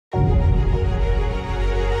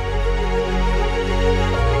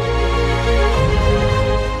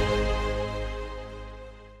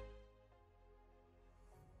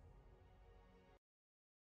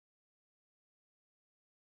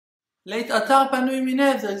Leit atar panui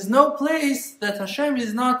minev. There is no place that Hashem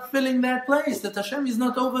is not filling that place, that Hashem is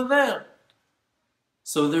not over there.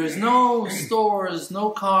 So there is no stores, no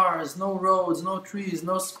cars, no roads, no trees,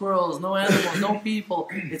 no squirrels, no animals, no people.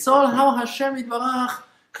 It's all how Hashem Yitbarach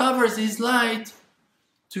covers His light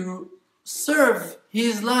to serve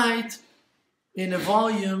His light in a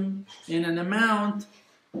volume, in an amount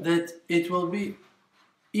that it will be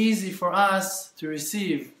easy for us to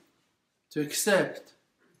receive, to accept,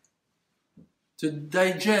 to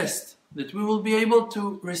digest, that we will be able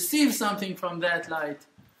to receive something from that light.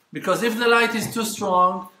 Because if the light is too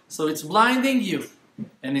strong, so it's blinding you.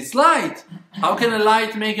 And it's light. How can a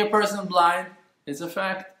light make a person blind? It's a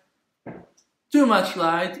fact. Too much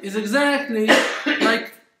light is exactly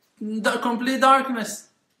like complete darkness.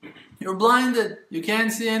 You're blinded. You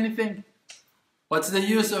can't see anything. What's the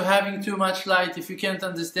use of having too much light if you can't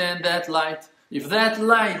understand that light? If that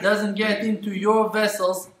light doesn't get into your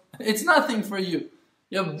vessels, it's nothing for you.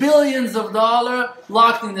 You have billions of dollars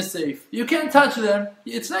locked in the safe. You can't touch them.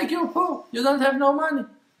 It's like you're poor. You don't have no money.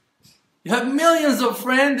 You have millions of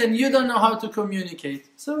friends and you don't know how to communicate.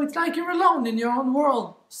 So it's like you're alone in your own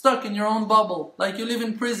world, stuck in your own bubble, like you live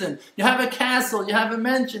in prison. You have a castle, you have a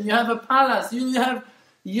mansion, you have a palace, you have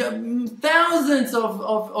thousands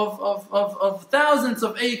of thousands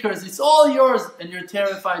of acres. It's all yours and you're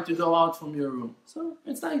terrified to go out from your room. So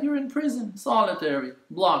it's like you're in prison, solitary,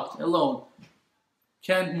 blocked, alone.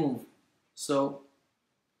 Can't move. So,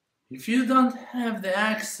 if you don't have the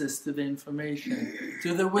access to the information,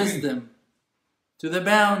 to the wisdom, to the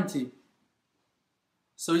bounty,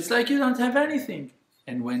 so it's like you don't have anything.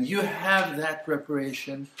 And when you have that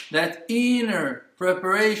preparation, that inner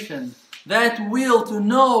preparation, that will to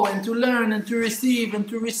know and to learn and to receive and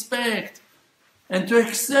to respect and to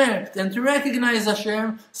accept and to recognize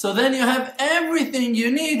Hashem, so then you have everything you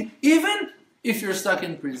need, even if you're stuck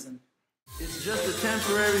in prison. It's just a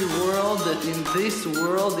temporary world that in this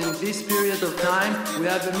world, in this period of time, we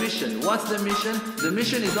have a mission. What's the mission? The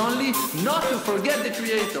mission is only not to forget the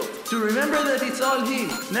Creator, to remember that it's all Him,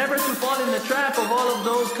 never to fall in the trap of all of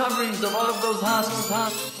those coverings, of all of those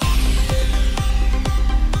husks.